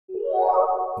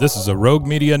This is a Rogue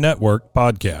Media Network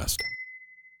podcast.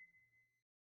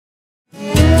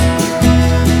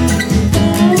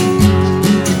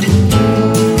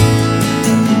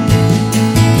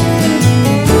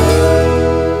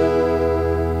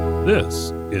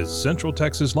 This is Central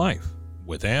Texas Life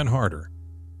with Ann Harder.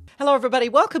 Hello, everybody.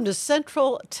 Welcome to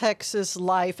Central Texas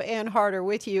Life. Ann Harder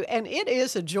with you. And it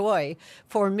is a joy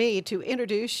for me to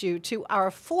introduce you to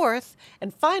our fourth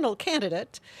and final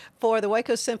candidate for the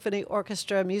Waco Symphony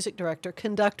Orchestra music director,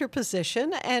 conductor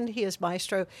position. And he is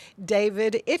Maestro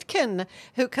David Itkin,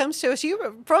 who comes to us.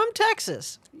 You're from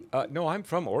Texas. No, I'm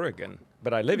from Oregon,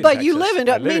 but I live in but Texas. You live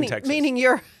in, Texas. Meaning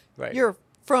you're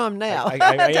from now. I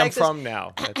am from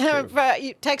now. That's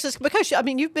true. Texas, because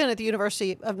you've been at the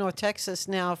University of North Texas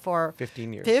now for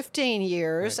 15 years. 15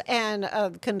 years, Right.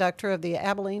 And conductor of the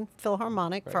Abilene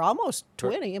Philharmonic for almost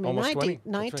 20. Almost 19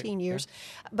 right. years.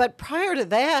 Yeah. But prior to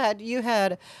that,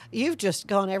 you've just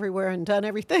gone everywhere and done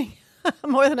everything.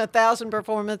 More than 1,000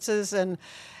 performances and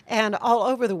all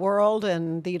over the world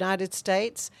and the United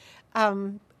States.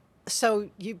 So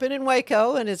you've been in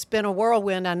Waco, and it's been a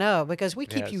whirlwind, I know, because we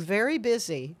keep you very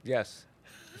busy. Yes,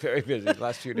 very busy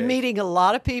last few days. Meeting a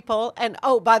lot of people, and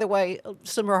by the way,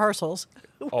 some rehearsals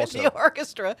with the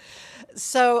orchestra.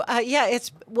 So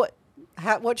it's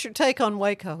what's your take on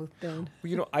Waco then?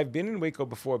 Well, I've been in Waco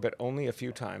before, but only a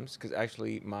few times, because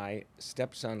actually my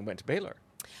stepson went to Baylor.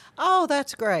 Oh,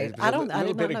 that's great. A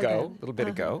little bit that.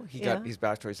 ago, he got his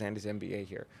bachelor's and his MBA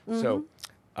here. Mm-hmm. So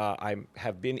I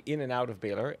have been in and out of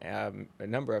Baylor a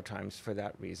number of times for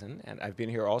that reason, and I've been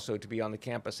here also to be on the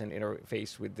campus and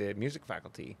interface with the music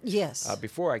faculty. Yes.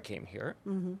 Before I came here,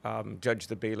 judged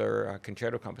the Baylor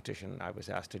concerto competition. I was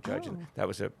asked to judge, and that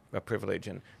was a privilege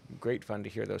and great fun to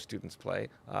hear those students play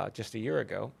just a year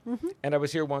ago. Mm-hmm. And I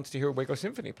was here once to hear Waco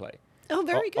Symphony play. Oh,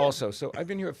 very good. Also, so I've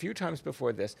been here a few times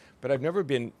before this, but I've never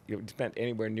been spent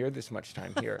anywhere near this much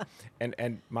time here.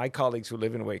 and my colleagues who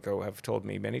live in Waco have told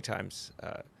me many times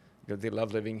they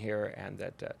love living here, and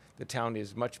that the town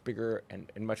is much bigger and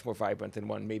much more vibrant than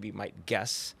one maybe might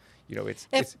guess.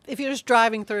 If you're just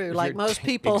driving through, like most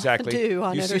people do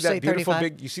on Interstate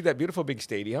 35. You see that beautiful big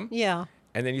stadium. Yeah.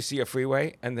 And then you see a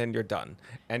freeway, and then you're done,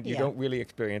 and you don't really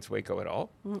experience Waco at all.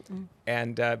 Mm-mm.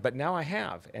 And but now I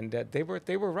have, and they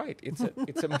were right.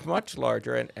 It's a much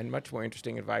larger and much more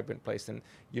interesting and vibrant place than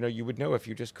you would know if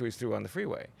you just cruise through on the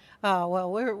freeway. Oh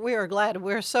well, we are glad.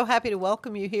 We're so happy to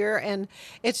welcome you here, and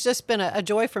it's just been a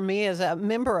joy for me as a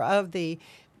member of the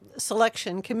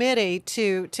selection committee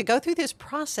to go through this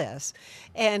process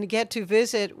and get to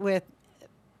visit with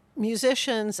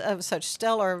musicians of such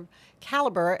stellar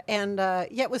caliber, and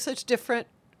yet with such different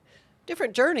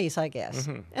journeys, I guess,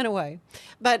 in a way.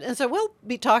 And so we'll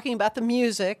be talking about the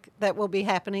music that will be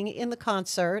happening in the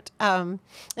concert, and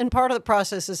part of the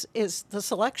process is the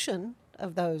selection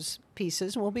of those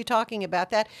pieces, and we'll be talking about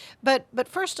that. But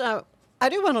first, I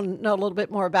do want to know a little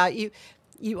bit more about you.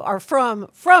 You are from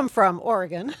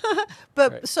Oregon,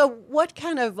 but right. So what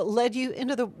kind of led you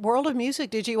into the world of music?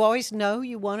 Did you always know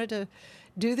you wanted to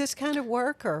do this kind of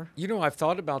work, or? I've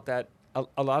thought about that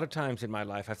a lot of times in my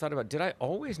life. I've thought about, did I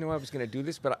always know I was going to do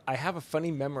this? But I have a funny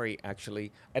memory,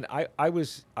 actually. And I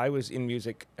was in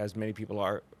music, as many people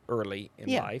are, early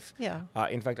in life. Yeah.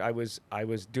 In fact, I was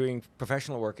doing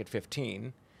professional work at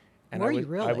 15. And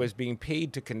I was being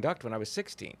paid to conduct when I was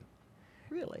 16.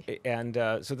 Really? And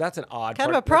so that's an odd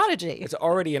kind of a prodigy. It's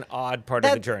already an odd part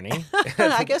of the journey.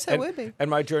 I guess it would be. And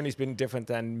my journey's been different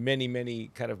than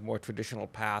many kind of more traditional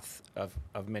path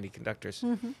of many conductors.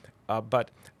 Mm-hmm.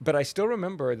 But I still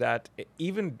remember that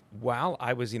even while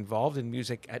I was involved in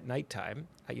music at nighttime,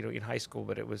 in high school,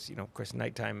 but it was, of course,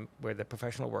 nighttime where the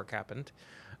professional work happened.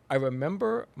 I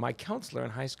remember my counselor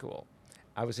in high school.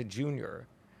 I was a junior,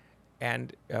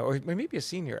 and or maybe a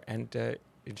senior, and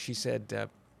she said,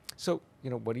 so,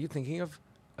 what are you thinking of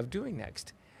doing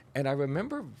next? And I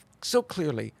remember so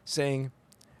clearly saying,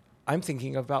 I'm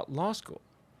thinking about law school.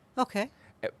 Okay.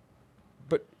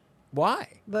 But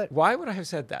why? Why would I have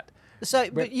said that? So,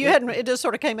 but you hadn't, it just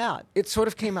sort of came out. It sort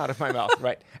of came out of my mouth,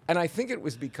 right. And I think it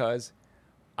was because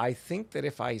I think that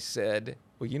if I said,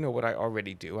 well, you know what I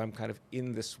already do, I'm kind of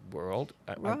in this world.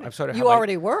 Right. I'm sort of you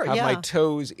already were, have my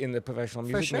toes in the professional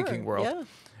music making world. Yeah.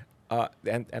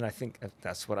 And I think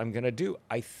that's what I'm going to do.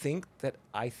 I think that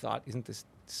I thought, isn't this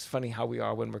funny how we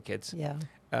are when we're kids? Yeah.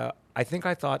 I think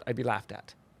I thought I'd be laughed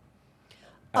at.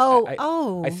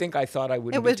 I think I thought I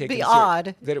wouldn't be taken seriously. It would be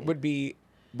odd. That it would be,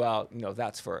 well,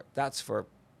 that's for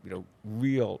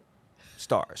real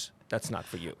stars. That's not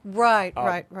for you. Right.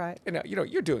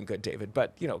 You're doing good, David,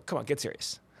 but, come on, get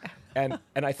serious. and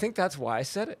I think that's why I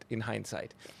said it in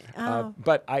hindsight. Oh.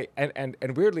 But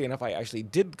and weirdly enough, I actually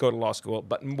did go to law school,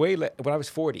 but when I was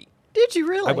 40. Did you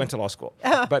really? I went to law school,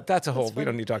 but that's a whole. We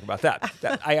don't need to talk about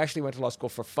that. I actually went to law school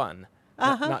for fun,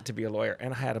 not to be a lawyer,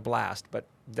 and I had a blast. But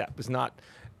that was not.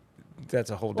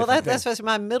 That's a whole different thing. That's what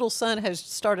my middle son has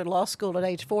started law school at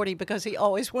age 40 because he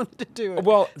always wanted to do it.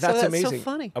 Well, that's amazing. amazing. So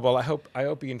funny. Well, I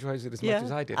hope he enjoys it as much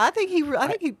as I did. I think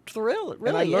he thrilled. Really,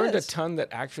 and I learned is. a ton that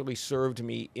actually served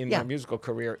me in my musical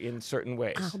career in certain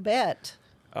ways. I'll bet.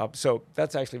 So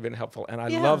that's actually been helpful, and I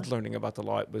loved learning about the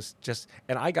law. It was just,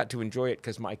 and I got to enjoy it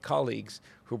because my colleagues,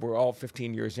 who were all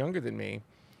 15 years younger than me,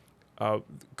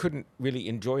 couldn't really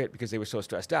enjoy it because they were so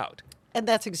stressed out. And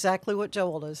that's exactly what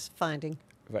Joel is finding.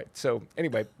 Right. So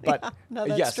anyway, but no,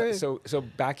 that's yes. true. So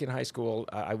back in high school,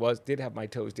 I did have my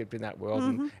toes dipped in that world,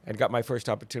 and got my first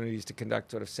opportunities to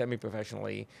conduct sort of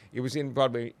semi-professionally. It was in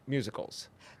Broadway musicals,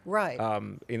 right?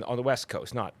 On the West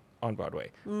Coast, not on Broadway,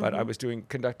 but I was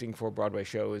conducting for Broadway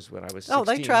shows when I was 16. Oh,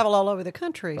 they travel all over the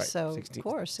country, Right, so 16, of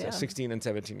course, yeah. 16 and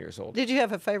 17 years old. Did you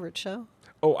have a favorite show?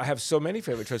 Oh, I have so many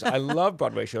favorite shows. I love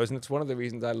Broadway shows, and it's one of the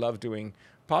reasons I love doing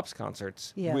Pops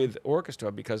concerts with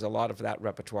orchestra, because a lot of that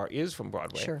repertoire is from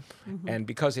Broadway. Sure. And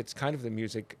because it's kind of the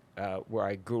music where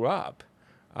I grew up,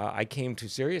 I came to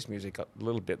serious music a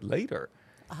little bit later.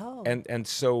 Oh. And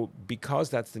so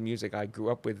because that's the music I grew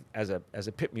up with as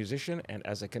a pit musician and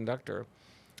as a conductor,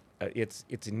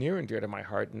 it's near and dear to my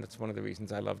heart, and that's one of the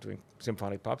reasons I love doing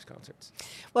symphonic Pops concerts.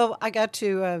 Well, I got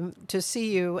to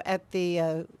see you at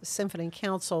the Symphony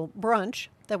Council brunch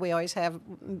that we always have,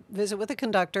 visit with the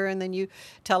conductor, and then you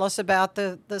tell us about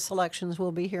the selections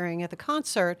we'll be hearing at the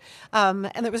concert. And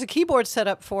there was a keyboard set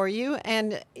up for you,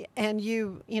 and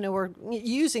you were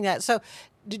using that. So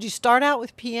did you start out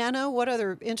with piano? What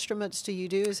other instruments do you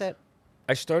do? Is that...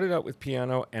 I started out with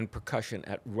piano and percussion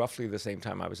at roughly the same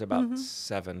time. I was about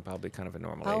 7, probably kind of a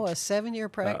normal age. Oh, a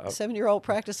 7-year-old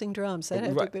practicing drums. That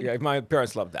had to be... Yeah, my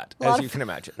parents loved that, as you can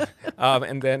imagine.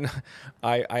 And then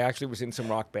I actually was in some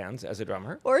rock bands as a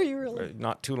drummer. Were you really?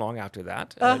 Not too long after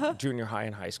that, junior high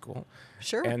and high school.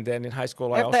 Sure. And then in high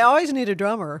school, they always need a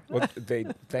drummer. Well,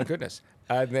 thank goodness.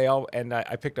 I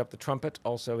picked up the trumpet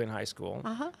also in high school.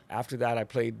 After that, I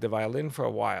played the violin for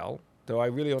a while, though I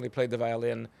really only played the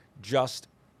violin just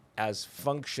as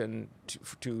function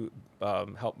to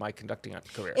help my conducting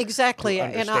career. Exactly,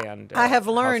 and I have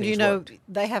learned,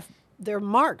 they have there are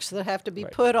marks that have to be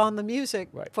put on the music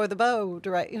for the bow.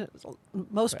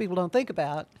 Most people don't think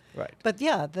about. Right. But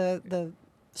yeah, the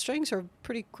strings are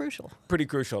pretty crucial. Pretty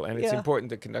crucial, and it's important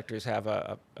that conductors have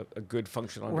a good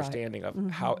functional understanding of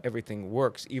how everything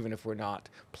works, even if we're not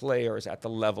players at the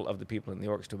level of the people in the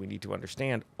orchestra. We need to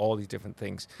understand all these different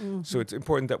things. So it's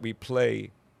important that we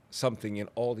play something in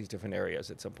all these different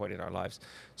areas at some point in our lives.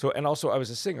 So, and also I was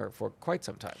a singer for quite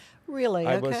some time. Really?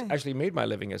 I was actually made my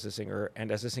living as a singer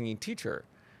and as a singing teacher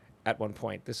at one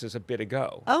point. This is a bit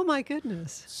ago. Oh my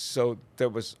goodness. So there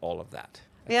was all of that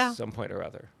at some point or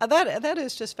other. That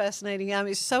is just fascinating. I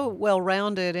mean, so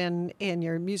well-rounded in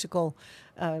your musical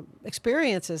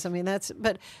experiences. I mean,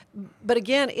 but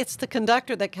again, it's the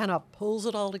conductor that kind of pulls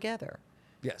it all together.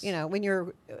 Yes. When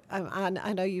you're,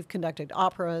 I know you've conducted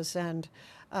operas and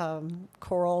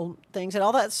choral things and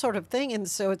all that sort of thing, and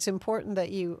so it's important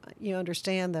that you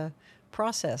understand the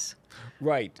process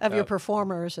of your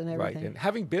performers and everything. Right, and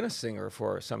having been a singer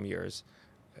for some years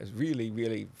is really,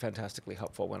 really fantastically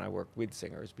helpful when I work with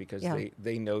singers, because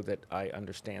they know that I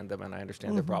understand them and I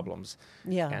understand their problems.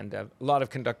 Yeah. And a lot of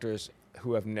conductors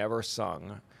who have never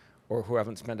sung or who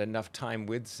haven't spent enough time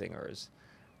with singers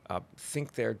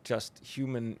think they're just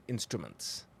human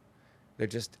instruments. They're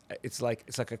just, it's like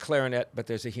a clarinet, but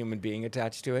there's a human being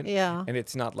attached to it. Yeah. And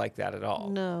it's not like that at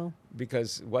all. No.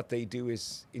 Because what they do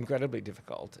is incredibly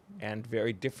difficult and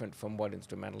very different from what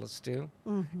instrumentalists do.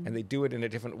 And they do it in a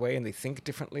different way, and they think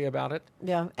differently about it.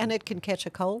 Yeah, and it can catch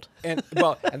a cold. And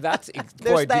that's,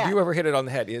 boy, did you ever hit it on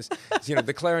the head, is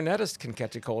the clarinetist can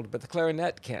catch a cold, but the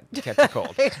clarinet can't catch a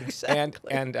cold.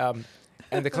 Exactly. And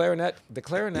the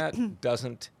clarinet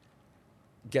doesn't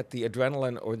get the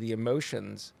adrenaline or the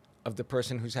emotions of the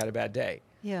person who's had a bad day.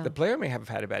 Yeah. The player may have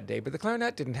had a bad day, but the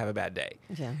clarinet didn't have a bad day.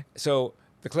 Yeah. So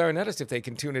the clarinetist, if they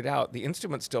can tune it out, the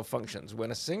instrument still functions. When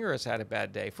a singer has had a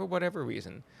bad day, for whatever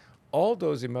reason, all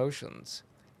those emotions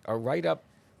are right up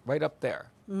there.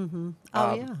 Mm-hmm.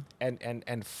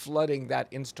 And flooding that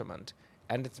instrument.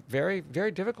 And it's very,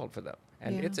 very difficult for them.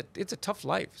 And it's a tough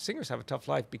life. Singers have a tough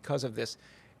life because of this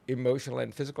emotional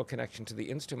and physical connection to the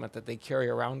instrument that they carry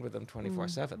around with them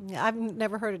 24/7. Yeah, I've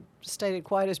never heard it stated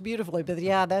quite as beautifully, but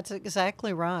yeah, that's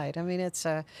exactly right. I mean, it's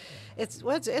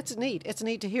neat. It's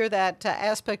neat to hear that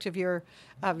aspect of your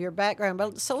background.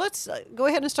 But so let's go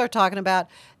ahead and start talking about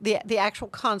the actual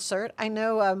concert. I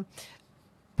know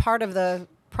part of the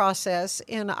process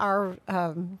in our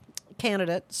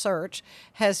candidate search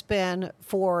has been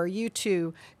for you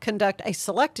to conduct a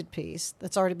selected piece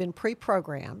that's already been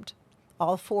pre-programmed.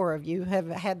 All four of you have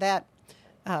had that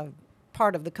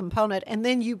part of the component, and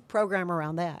then you program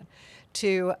around that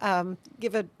to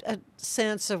give a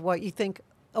sense of what you think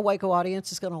a Waco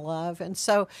audience is going to love. And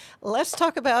so let's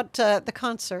talk about the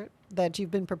concert that you've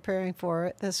been preparing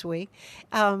for this week.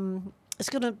 It's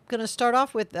going to start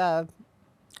off with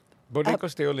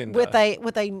Bonecos de Olinda.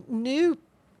 with a new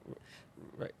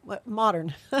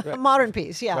modern Right. modern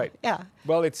piece. Yeah, Right. yeah.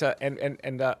 Well, it's I mean,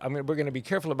 we're going to be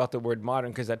careful about the word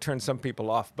modern because that turns some people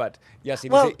off. But yes,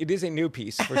 it is a new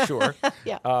piece for sure.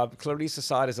 Yeah. Clarissa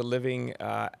Assad is a living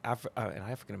an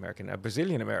African American, a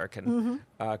Brazilian American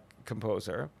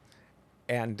composer,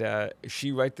 and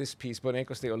she wrote this piece,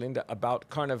 Bonecos de Olinda, about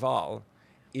Carnival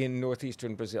in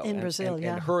northeastern Brazil. In Brazil,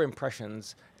 yeah. And her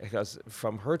impressions, because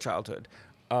from her childhood,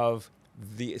 of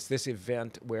this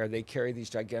event where they carry these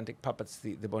gigantic puppets,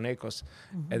 the bonecos,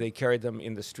 and they carry them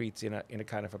in the streets in a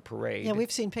kind of a parade. Yeah,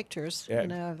 we've seen pictures. Of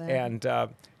that. And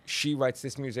she writes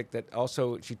this music that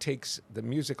also she takes the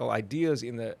musical ideas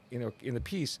in the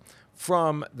piece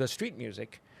from the street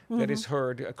music that is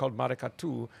heard called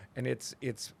maracatu, and it's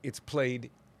played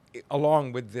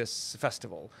along with this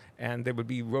festival, and there would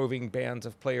be roving bands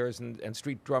of players and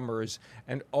street drummers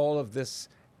and all of this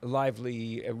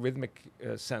lively rhythmic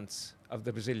sense of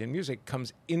the Brazilian music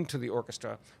comes into the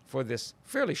orchestra for this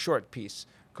fairly short piece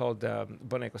called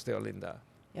Bonecos de Olinda.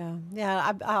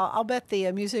 Yeah. I'll bet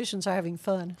the musicians are having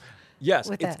fun. Yes,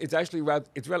 with it's actually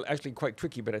actually quite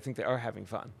tricky, but I think they are having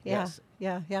fun. Yeah,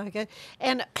 Yes. yeah. Good.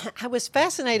 And I was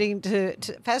fascinated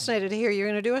to hear you're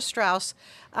going to do a Strauss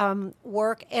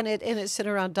work, and it's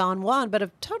centered around Don Juan, but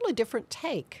a totally different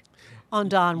take on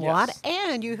Don Juan, Yes.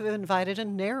 and you have invited a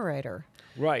narrator.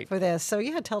 Right. For this. So,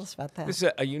 tell us about that. This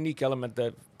is a unique element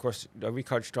that, of course,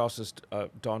 Richard Strauss's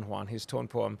Don Juan, his tone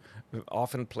poem,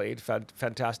 often played,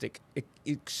 fantastic,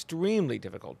 extremely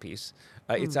difficult piece.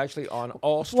 It's actually on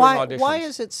all string auditions. Why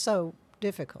is it so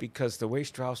difficult? Because the way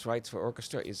Strauss writes for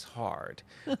orchestra is hard.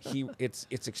 It's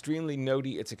extremely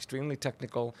notey, it's extremely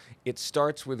technical. It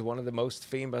starts with one of the most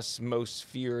famous, most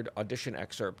feared audition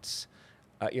excerpts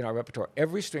in our repertoire.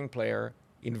 Every string player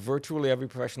in virtually every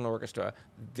professional orchestra,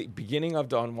 the beginning of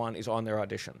Don Juan is on their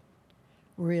audition.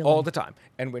 Really? All the time.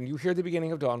 And when you hear the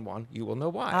beginning of Don Juan, you will know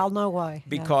why. I'll know why.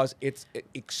 Because it's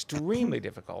extremely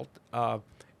difficult.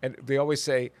 And they always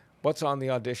say, what's on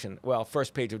the audition? Well,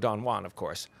 first page of Don Juan, of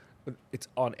course. It's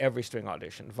on every string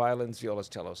audition. Violins, violas,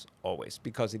 cellos, always.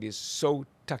 Because it is so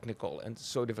technical and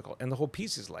so difficult. And the whole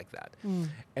piece is like that.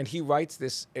 And he writes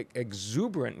this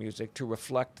exuberant music to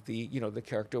reflect the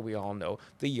character we all know,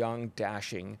 the young,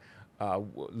 dashing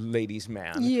ladies'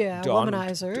 man. Yeah,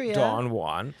 womanizer, yeah. Don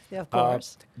Juan. Yeah, of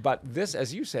course. But this,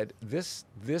 as you said, this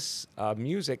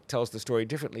music tells the story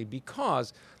differently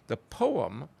because the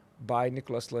poem by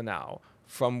Nicholas Lenau,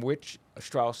 from which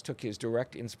Strauss took his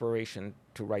direct inspiration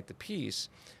to write the piece,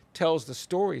 tells the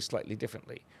story slightly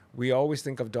differently. We always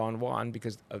think of Don Juan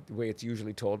because of the way it's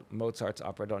usually told. Mozart's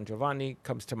opera Don Giovanni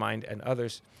comes to mind, and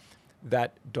others,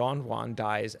 that Don Juan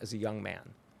dies as a young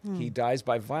man. He dies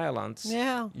by violence,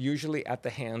 usually at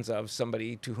the hands of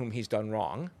somebody to whom he's done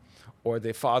wrong, or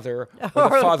the father or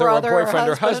boyfriend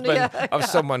or husband of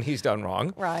someone he's done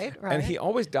wrong. Right. And he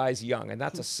always dies young, and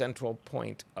that's a central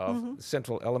point of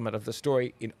central element of the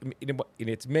story in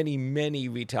its many, many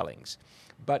retellings.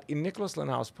 But in Nicholas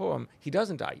Lenau's poem, he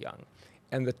doesn't die young.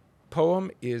 And the poem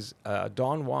is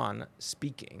Don Juan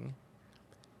speaking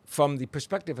from the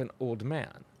perspective of an old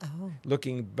man,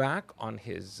 looking back on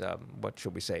his, what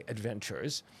shall we say,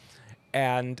 adventures,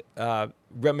 and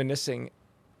reminiscing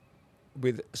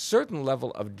with a certain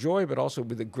level of joy, but also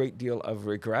with a great deal of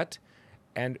regret,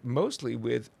 and mostly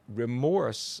with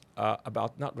remorse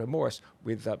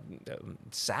with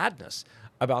sadness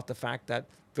about the fact that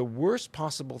the worst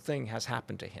possible thing has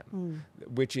happened to him,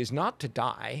 which is not to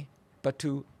die, but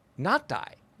to not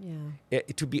die.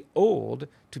 To be old,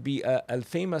 to be a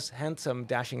famous, handsome,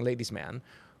 dashing ladies' man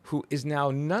who is now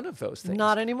none of those things.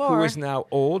 Not anymore. Who is now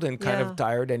old and kind of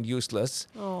tired and useless.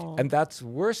 Oh. And that's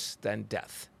worse than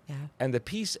death. Yeah. And the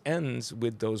piece ends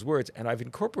with those words. And I've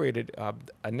incorporated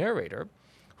a narrator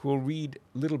who will read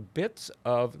little bits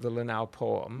of the Lenau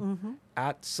poem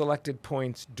at selected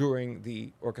points during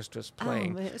the orchestra's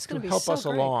playing it's to gonna be help so us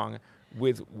great. along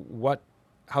with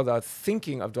how the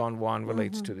thinking of Don Juan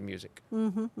relates to the music.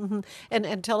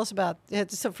 And tell us about,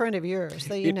 it's a friend of yours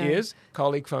that you know. It is,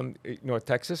 colleague from North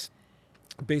Texas,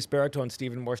 bass baritone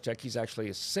Stephen Morschek. He's actually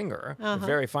a singer, a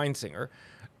very fine singer,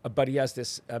 but he has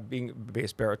this, being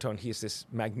bass baritone, he has this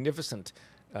magnificent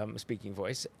speaking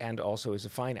voice and also is a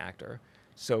fine actor.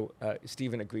 So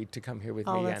Stephen agreed to come here with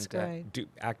me and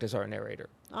act as our narrator.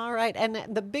 All right, and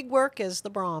the big work is the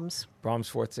Brahms. Brahms'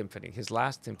 Fourth Symphony, his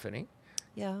last symphony.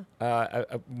 Yeah.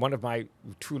 One of my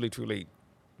truly, truly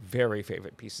very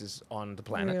favorite pieces on the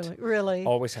planet. Really.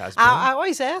 Always has been. I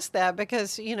always ask that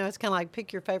because, it's kind of like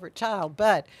pick your favorite child,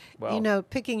 but,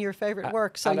 picking your favorite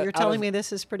work. So you're telling me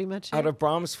this is pretty much out it? of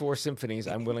Brahms' 4 symphonies,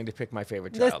 I'm willing to pick my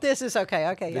favorite child. This is okay.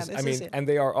 Okay, this is it. And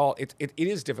they are all, it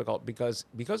is difficult because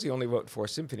he only wrote 4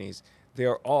 symphonies, they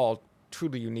are all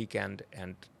truly unique and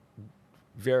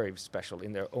very special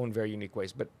in their own very unique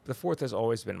ways. But the 4th has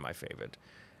always been my favorite.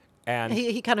 And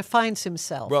he kind of finds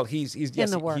himself. Well, he's in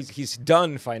the work. He's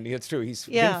done finding. It's true. He's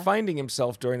been finding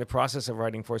himself during the process of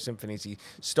writing 4 symphonies. He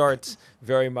starts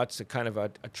very much a kind of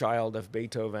a child of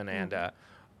Beethoven and a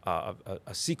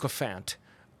sycophant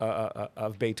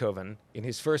of Beethoven in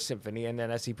his first symphony, and then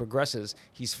as he progresses,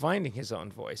 he's finding his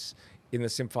own voice in the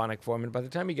symphonic form. And by the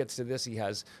time he gets to this, he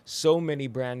has so many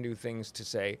brand new things to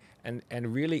say, and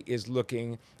really is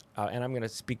looking. And I'm going to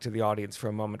speak to the audience for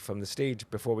a moment from the stage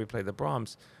before we play the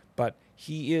Brahms. But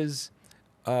he is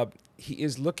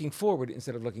looking forward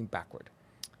instead of looking backward.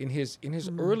 In his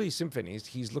early symphonies,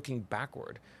 he's looking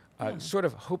backward, sort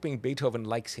of hoping Beethoven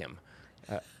likes him.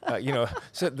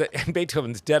 And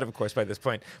Beethoven's dead, of course, by this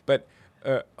point. But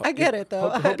I get it, though.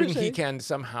 Hoping he can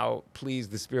somehow please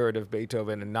the spirit of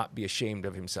Beethoven and not be ashamed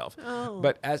of himself. Oh.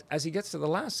 But as he gets to the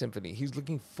last symphony, he's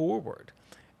looking forward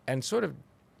and sort of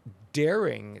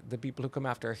daring the people who come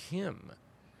after him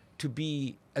to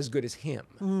be as good as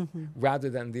him, rather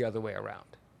than the other way around.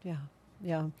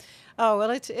 Yeah. Oh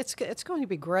well, it's going to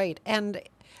be great. And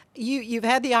you've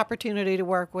had the opportunity to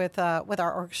work with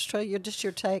our orchestra. Your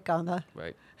take on the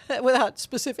right without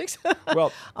specifics.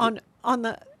 Well, on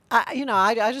the.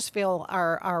 I just feel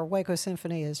our Waco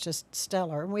Symphony is just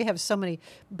stellar. And we have so many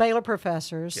Baylor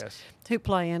professors who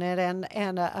play in it,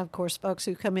 and of course, folks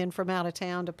who come in from out of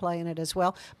town to play in it as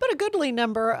well. But a goodly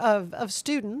number of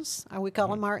students, we call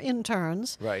them our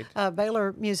interns, right?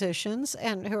 Baylor musicians,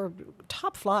 and who are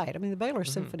top flight. I mean, the Baylor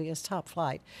Symphony is top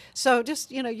flight. So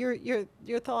just,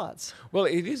 your thoughts. Well,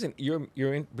 it isn't. You're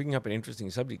bringing up an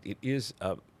interesting subject. It is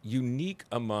unique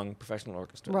among professional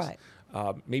orchestras. Right.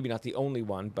 Maybe not the only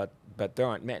one, but there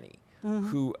aren't many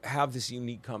who have this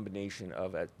unique combination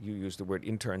of, you use the word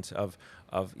interns, of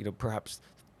perhaps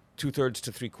 2/3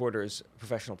 to 3/4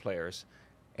 professional players,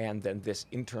 and then this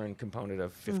intern component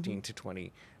of 15 to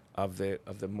 20 of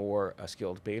the more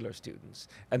skilled Baylor students.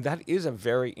 And that is a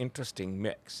very interesting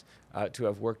mix to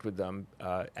have worked with them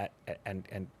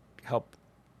and help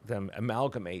them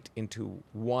amalgamate into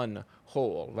one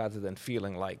whole rather than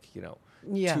feeling like,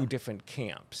 two different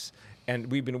camps.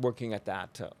 And we've been working at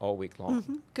that all week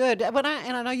long. Good. But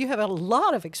I know you have a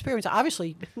lot of experience.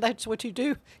 Obviously, that's what you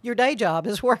do. Your day job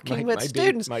is working with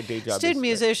students. My day job student is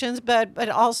musicians, but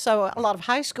also a lot of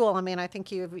high school. I mean, I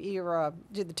think you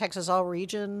did the Texas All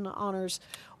Region Honors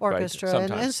Orchestra,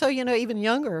 right, and so even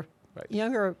younger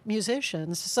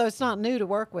musicians. So it's not new to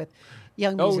work with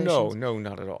young musicians. Oh no,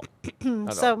 not at all.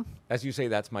 Not at all. As you say,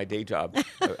 that's my day job.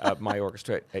 My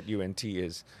orchestra at UNT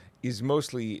is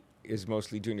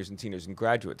mostly juniors and seniors and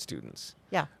graduate students.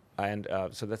 Yeah. And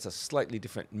so that's a slightly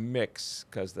different mix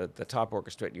because the top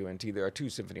orchestra at UNT, there are 2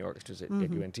 symphony orchestras at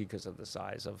UNT because of the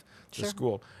size of the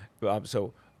school.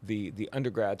 So the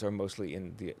undergrads are mostly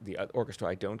in the orchestra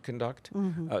I don't conduct.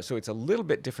 So it's a little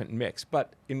bit different mix,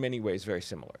 but in many ways very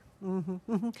similar.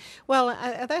 Well,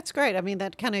 that's great. I mean,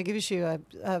 that kind of gives you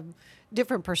a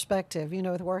different perspective,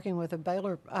 with working with a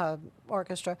Baylor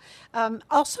orchestra.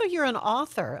 Also, you're an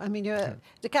author. I mean,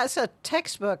 it's a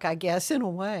textbook, I guess, in a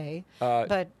way,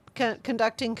 but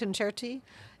conducting concerti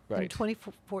in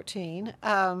 2014.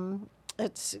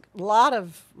 It's a lot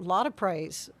of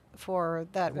praise for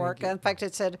that work. In fact,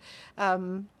 it said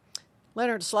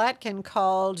Leonard Slatkin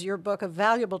called your book a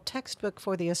valuable textbook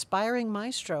for the aspiring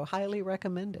maestro, highly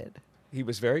recommended. He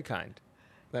was very kind.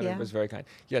 Leonard was very kind.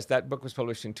 Yes, that book was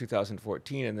published in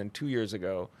 2014, and then 2 years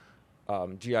ago,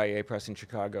 GIA Press in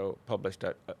Chicago published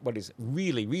what is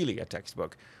really, really a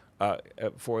textbook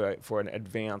for an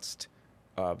advanced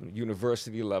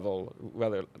university level,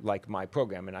 rather like my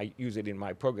program, and I use it in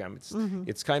my program.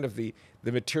 It's kind of the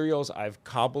materials I've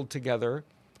cobbled together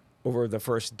over the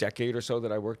first decade or so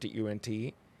that I worked at UNT,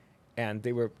 and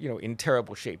they were, in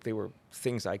terrible shape. They were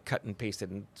things I cut and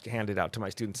pasted and handed out to my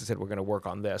students and said, we're going to work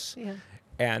on this. Yeah.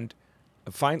 And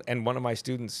one of my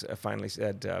students finally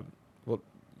said, well,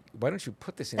 why don't you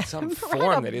put this in some Write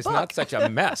form a that is book. not such a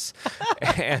mess?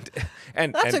 and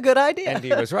That's a good idea. And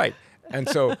he was right. And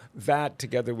so that,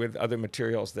 together with other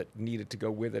materials that needed to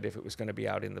go with it if it was going to be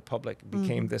out in the public,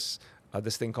 became this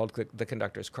thing called the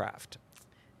Conductor's Craft.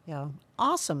 Yeah,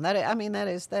 awesome. That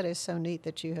is so neat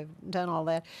that you have done all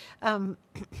that.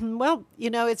 Well,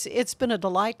 it's been a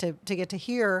delight to get to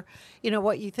hear,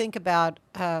 what you think about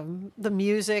the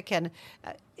music, and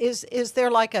is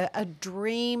there like a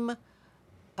dream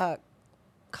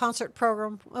concert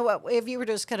program? Well, if you were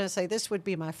just going to say this would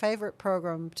be my favorite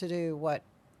program to do, what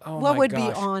would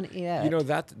be on it?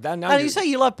 That now Now you say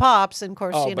you love pops, and of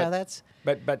course, that's.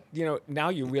 But now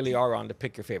you really are on to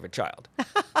pick your favorite child.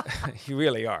 You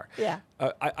really are. Yeah.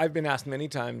 I've been asked many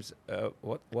times,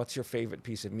 what's your favorite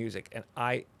piece of music? And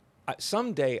I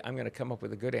someday I'm going to come up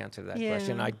with a good answer to that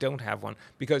question. I don't have one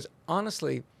because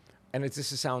honestly, and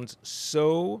this sounds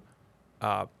so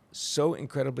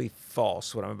incredibly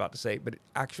false what I'm about to say, but it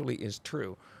actually is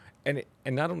true. And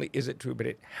not only is it true, but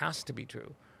it has to be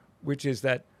true, which is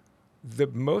that the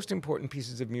most important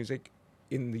pieces of music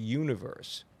in the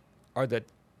universe are the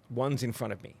ones in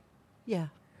front of me. Yeah.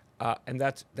 And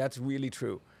that's really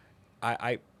true.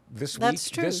 This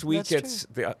That's week true. it's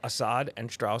the Assad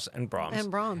and Strauss and Brahms. And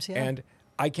Brahms, yeah. And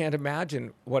I can't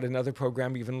imagine what another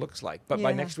program even looks like. But by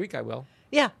Yeah. next week I will.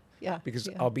 Yeah. Because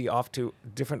I'll be off to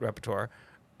different repertoire.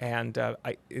 And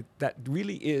that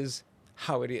really is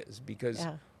how it is, because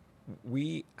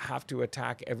we have to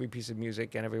attack every piece of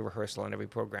music and every rehearsal and every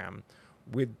program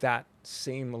with that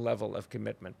same level of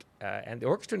commitment. And the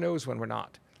orchestra knows when we're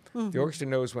not. The orchestra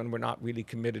knows when we're not really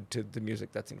committed to the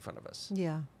music that's in front of us.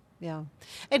 Yeah. Yeah.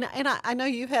 And I know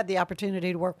you've had the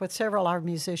opportunity to work with several of our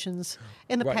musicians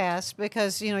in the Right. past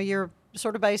because, you're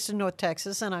sort of based in North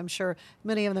Texas, and I'm sure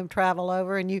many of them travel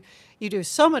over, and you do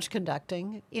so much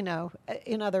conducting, in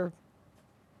other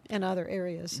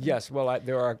areas. Yes, well,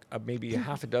 there are maybe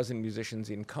half a dozen musicians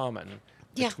in common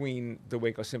Yeah. between the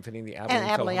Waco Symphony and the And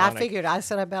Abilene Abilene, I figured, I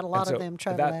said I bet a lot of them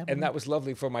travel Abilene. And that was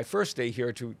lovely for my first day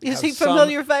here to You have see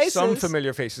familiar faces. Some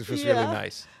familiar faces was really Yeah.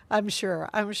 nice. I'm sure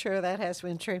that has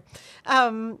been true.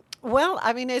 Well,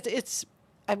 it's.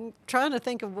 I'm trying to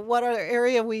think of what other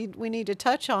area we need to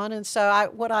touch on, and so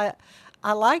what I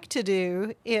like to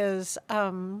do is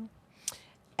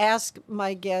ask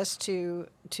my guests to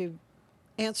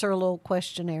answer a little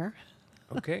questionnaire.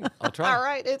 Okay, I'll try. All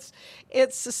right,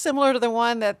 it's similar to the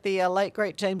one that the late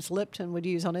great James Lipton would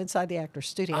use on Inside the Actors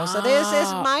Studio. So this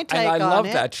is my take on and it. I love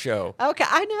that show. Okay,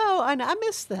 I know. I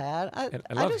missed that.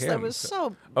 I love just him. That was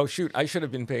so. Oh shoot! I should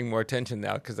have been paying more attention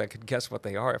now because I could guess what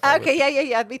they are. If I Okay, would.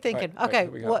 yeah. I'd be thinking. Right, Okay,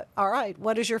 here we go. what? All right.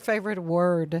 What is your favorite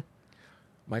word?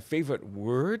 My favorite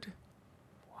word?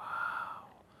 Wow.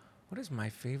 What is my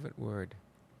favorite word?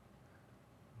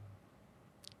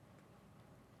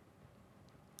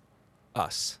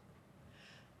 Us.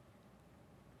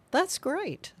 That's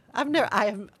great. I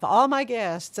have all my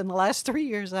guests in the last 3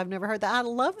 years. I've never heard that. I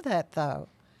love that though,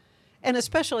 and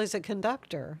especially as a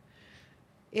conductor,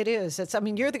 it is.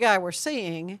 You're the guy we're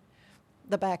seeing,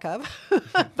 the back of,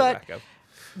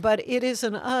 but it is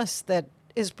an us that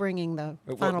is bringing the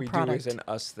final what we product. do is an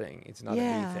us thing. It's not a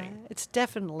me thing. It's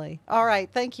definitely. All right,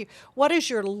 thank you. What is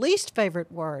your least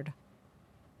favorite word?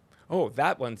 Oh,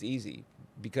 that one's easy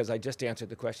because I just answered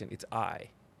the question. It's I.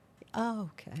 Oh,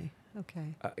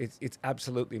 okay. It's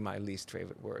absolutely my least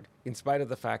favorite word. In spite of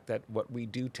the fact that what we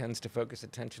do tends to focus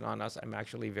attention on us, I'm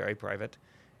actually very private,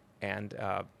 and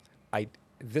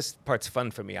this part's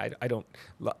fun for me. I don't.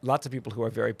 Lots of people who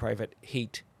are very private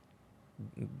hate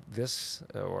this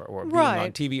or being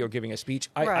on TV or giving a speech.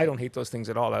 I don't hate those things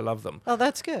at all. I love them. Oh,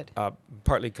 that's good.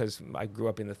 Partly because I grew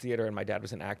up in the theater and my dad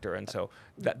was an actor, and so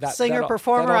that singer,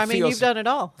 performer. You've done it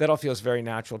all. That all feels very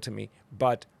natural to me.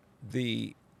 But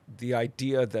the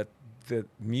idea that the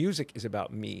music is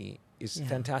about me is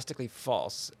fantastically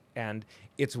false, and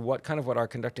it's what our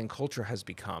conducting culture has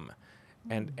become.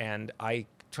 And I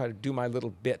try to do my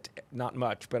little bit, not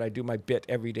much, but I do my bit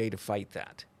every day to fight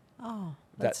that. Oh,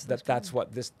 that's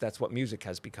what music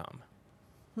has become.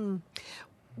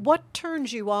 What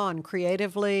turns you on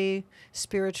creatively,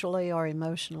 spiritually, or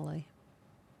emotionally?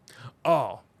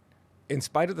 Oh, in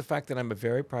spite of the fact that I'm a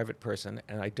very private person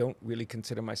and I don't really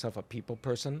consider myself a people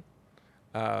person,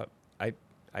 I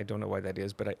don't know why that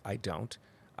is, but I don't.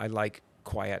 I like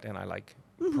quiet and I like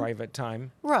private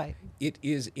time. Right. It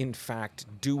is, in fact,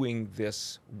 doing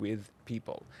this with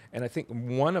people. And I think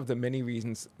one of the many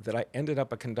reasons that I ended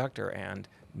up a conductor and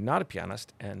not a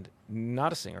pianist and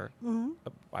not a singer,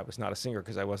 I was not a singer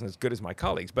because I wasn't as good as my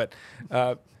colleagues, but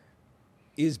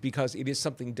is because it is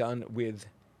something done with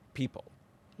people.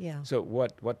 Yeah. So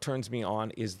what turns me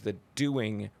on is the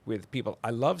doing with people. I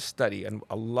love study, and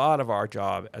a lot of our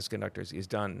job as conductors is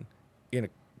done in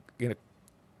a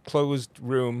closed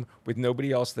room with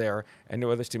nobody else there and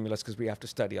no other stimulus because we have to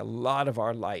study. A lot of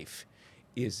our life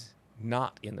is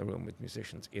not in the room with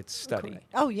musicians. It's study. Correct.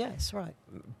 Oh, yes, right.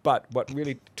 But what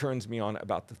really turns me on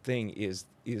about the thing is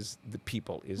the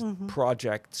people, is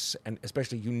projects, and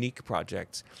especially unique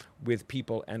projects with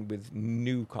people and with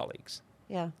new colleagues.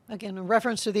 Yeah. Again, a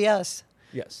reference to the us.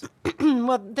 Yes.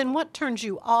 Well, then what turns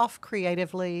you off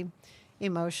creatively,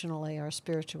 emotionally, or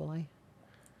spiritually?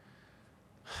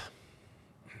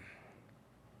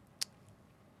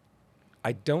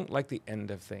 I don't like the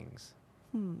end of things.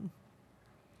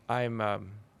 I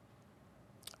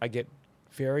get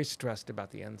very stressed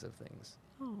about the ends of things.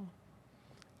 Oh.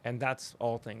 And that's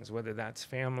all things, whether that's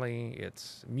family,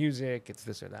 it's music, it's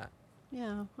this or that.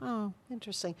 Yeah. Oh,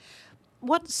 interesting.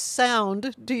 What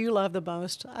sound do you love the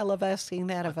most? I love asking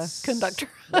that of a conductor.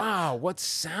 Wow, what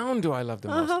sound do I love the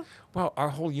most? Wow, our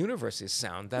whole universe is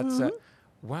sound. That's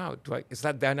wow. Is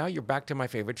that now? You're back to my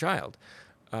favorite child.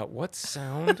 What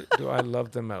sound do I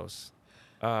love the most?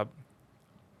 What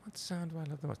sound do I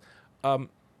love the most?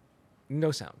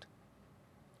 No sound.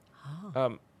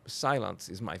 Silence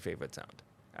is my favorite sound,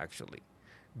 actually.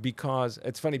 Because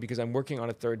it's funny because I'm working on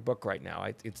a third book right now.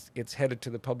 It's headed to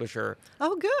the publisher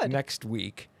Oh, good. next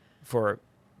week for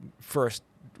first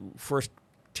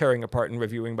tearing apart and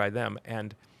reviewing by them.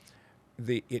 And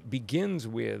it begins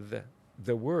with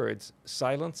the words,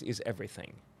 silence is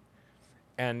everything.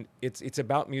 And it's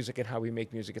about music and how we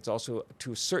make music. It's also,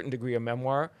 to a certain degree, a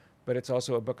memoir, but it's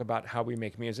also a book about how we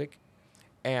make music.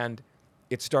 And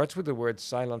it starts with the word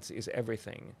silence is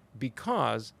everything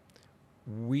because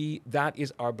that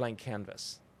is our blank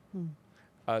canvas.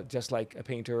 Just like a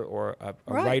painter or a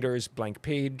writer's blank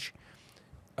page.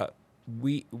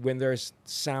 When there's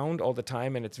sound all the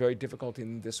time, and it's very difficult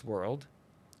in this world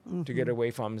to get away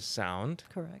from sound.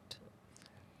 Correct.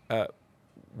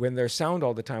 When there's sound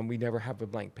all the time, we never have a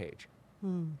blank page.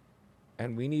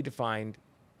 And we need to find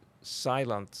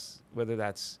silence, whether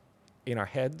that's in our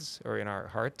heads or in our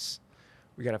hearts.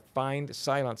 We got to find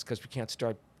silence because we can't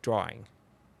start drawing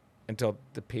until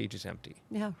the page is empty.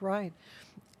 Yeah, right.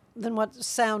 Then what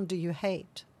sound do you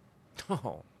hate?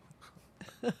 Oh.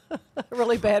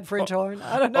 Really bad French horn.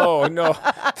 I don't know. Oh, no.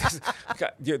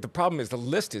 The problem is the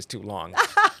list is too long.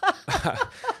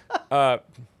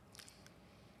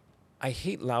 I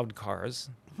hate loud cars,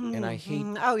 and I hate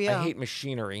I hate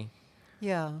machinery.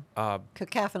 Yeah.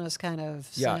 Cacophonous kind of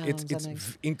Yeah, sounds.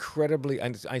 it's incredibly,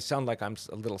 and I sound like I'm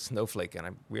a little snowflake, and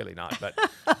I'm really not, but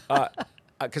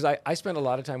because I spend a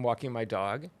lot of time walking my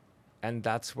dog, and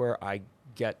that's where I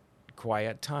get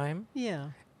quiet time. Yeah.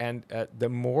 And the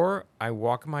more I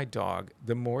walk my dog,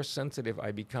 the more sensitive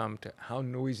I become to how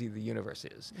noisy the universe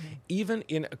is, even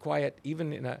in a quiet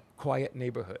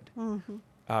neighborhood.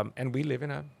 And we live in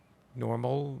a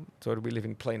normal we live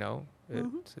in Plano.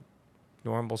 It's a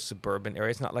normal suburban area.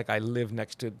 It's not like I live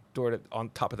on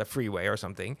top of the freeway or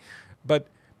something, but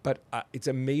it's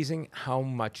amazing how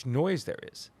much noise there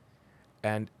is.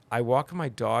 And I walk my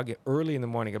dog early in the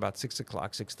morning, about 6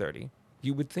 o'clock, 6:30.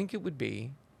 You would think it would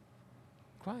be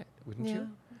quiet, wouldn't you?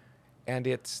 And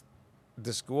it's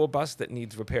the school bus that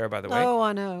needs repair, by the way. Oh,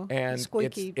 I know. And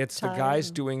squeaky it's the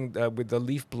guys doing with the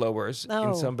leaf blowers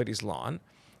in somebody's lawn.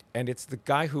 And it's the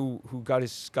guy who got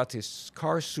his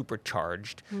car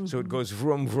supercharged, so it goes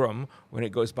vroom vroom when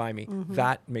it goes by me.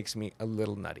 That makes me a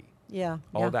little nutty. Yeah.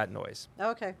 All that noise.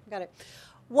 Okay, got it.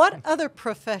 What other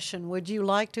profession would you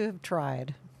like to have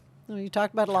tried? Well, you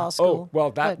talked about law school. Oh,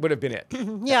 well, that would have been it.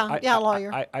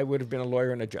 Lawyer. I would have been a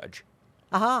lawyer and a judge.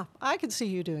 I could see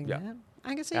you doing that.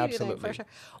 I can see you doing that for sure.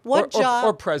 What job?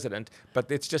 Or president, but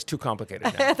it's just too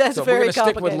complicated now. That's so very we're going to stick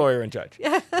with complicated. lawyer and judge.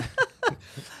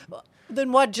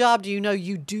 Then what job do you know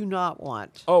you do not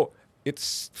want? Oh,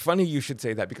 it's funny you should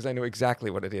say that because I know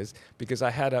exactly what it is. Because I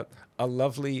had a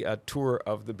lovely tour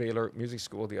of the Baylor Music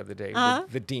School the other day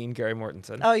with the dean, Gary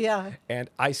Mortensen. Oh, yeah. And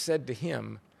I said to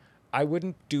him, I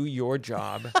wouldn't do your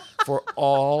job for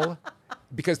all...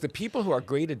 Because the people who are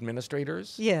great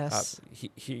administrators, yes,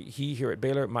 he here at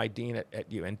Baylor, my dean at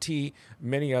UNT,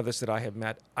 many others that I have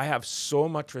met, I have so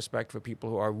much respect for people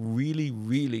who are really,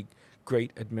 really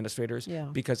great administrators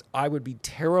because I would be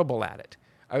terrible at it.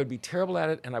 I would be terrible at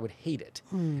it and I would hate it.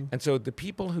 And so the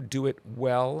people who do it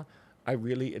well I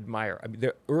really admire. I mean,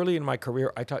 early in my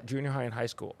career, I taught junior high and high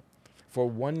school for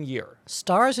 1 year.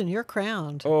 Stars in your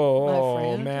crown, my Oh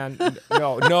friend. man,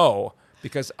 no,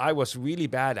 because I was really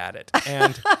bad at it,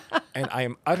 and I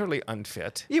am utterly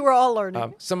unfit. You were all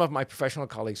learning. Some of my professional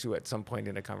colleagues who at some point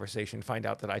in a conversation find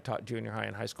out that I taught junior high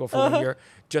and high school for 1 year,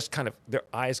 just kind of their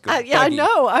eyes go Yeah, I buggy.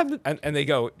 know. And they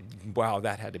go, wow,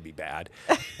 that had to be bad.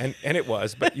 And it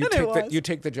was. But you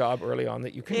take the job early on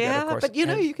that you can get, of course. But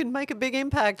you can make a big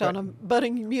impact on a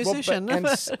budding musician.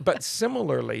 But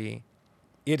similarly,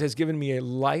 it has given me a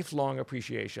lifelong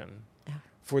appreciation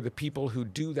for the people who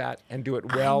do that and do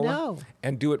it well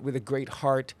and do it with a great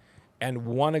heart and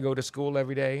want to go to school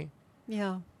every day.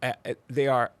 Yeah. They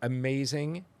are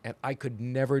amazing, and I could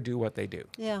never do what they do.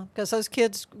 Yeah, because those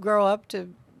kids grow up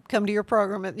to come to your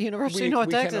program at the University of North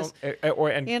Texas.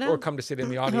 Or come to sit in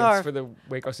the audience for the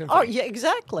Waco Symphony. Oh, yeah,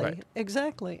 exactly. Right.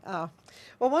 Exactly. Well,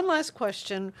 one last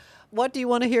question. What do you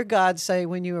want to hear God say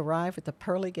when you arrive at the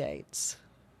pearly gates?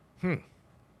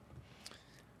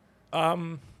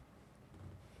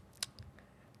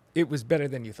 It was better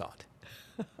than you thought.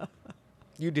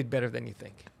 You did better than you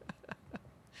think.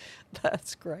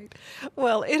 That's great.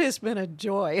 Well, it has been a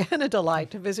joy and a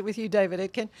delight to visit with you, David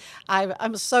Itkin.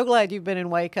 I'm so glad you've been in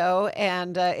Waco,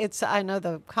 and I know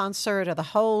the concert or the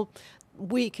whole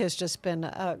week has just been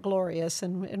glorious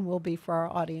and will be for our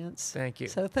audience. Thank you.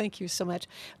 So thank you so much.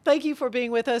 Thank you for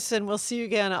being with us, and we'll see you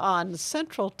again on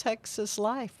Central Texas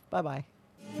Life. Bye-bye.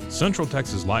 Central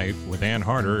Texas Life with Ann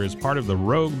Harder is part of the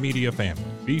Rogue Media family.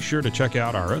 Be sure to check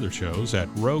out our other shows at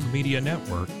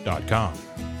roguemedianetwork.com.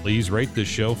 Please rate this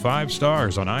show 5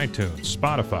 stars on iTunes,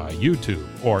 Spotify, YouTube,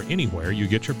 or anywhere you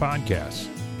get your podcasts.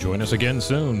 Join us again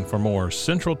soon for more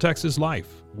Central Texas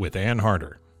Life with Ann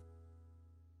Harder.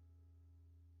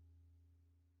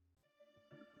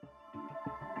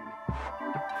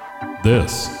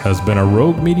 This has been a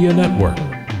Rogue Media Network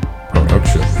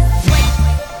production.